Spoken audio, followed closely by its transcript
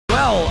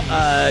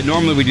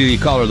Normally we do the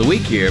Caller of the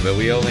Week here, but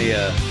we only...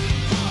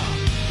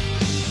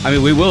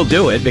 we will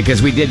do it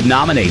because we did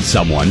nominate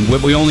someone.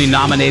 We only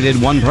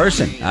nominated one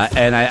person.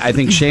 And I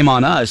think shame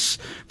on us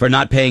for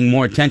not paying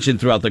more attention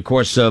throughout the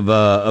course of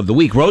the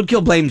week.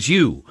 Roadkill blames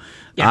you.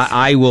 Yes.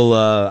 I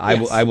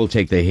will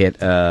take the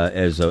hit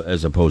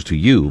as opposed to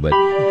you. But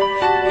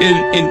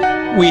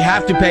we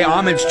have to pay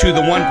homage to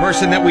the one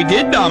person that we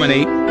did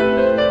nominate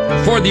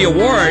for the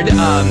award.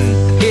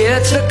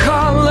 It's a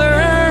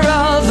Caller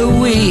of the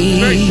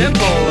Week. Very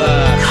simple.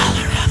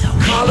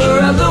 Caller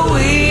of the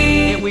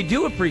Week. We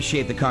do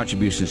appreciate the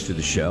contributions to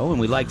the show, and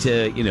we'd like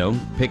to,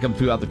 pick them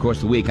throughout the course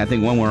of the week. I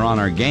think when we're on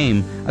our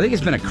game, I think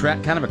it's been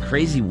kind of a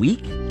crazy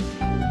week,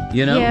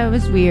 Yeah, it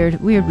was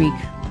weird week.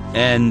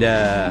 And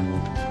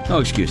no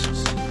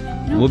excuses.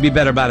 Nope. We'll be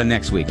better about it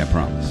next week, I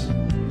promise.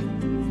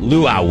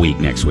 Luau week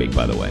next week,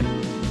 by the way.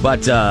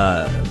 But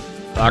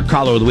our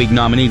Caller of the Week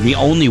nominee is the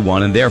only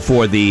one, and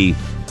therefore the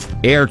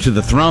heir to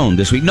the throne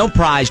this week. No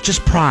prize,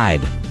 just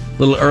pride. A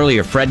little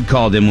earlier, Fred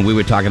called in when we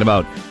were talking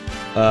about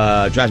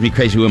drives me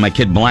crazy when my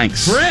kid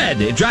blanks.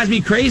 Fred, it drives me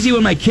crazy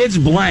when my kids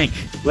blank.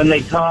 When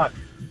they talk,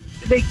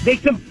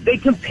 they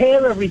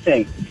compare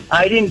everything.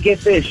 I didn't get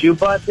this. You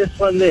bought this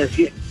one. This.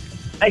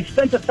 I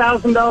spent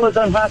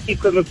 $1,000 on hockey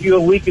equipment for you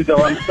a week ago.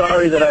 I'm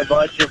sorry that I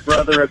bought your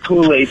brother a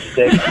Kool-Aid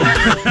stick.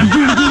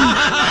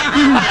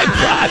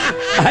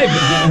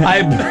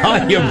 I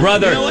bought your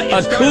brother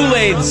a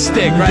Kool-Aid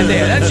stick right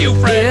there. That's you,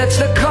 Fred. It's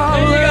the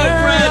Caller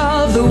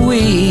of the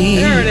Week.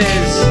 There it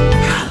is.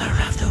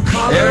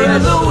 Caller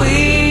of the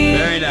Week.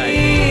 Very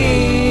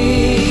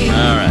nice.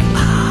 All right.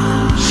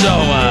 So,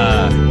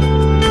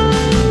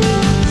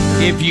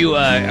 if you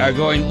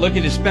are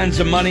looking to spend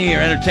some money,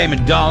 your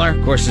entertainment dollar,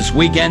 of course, this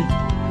weekend,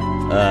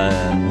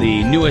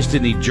 the newest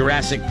in the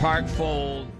Jurassic Park fold.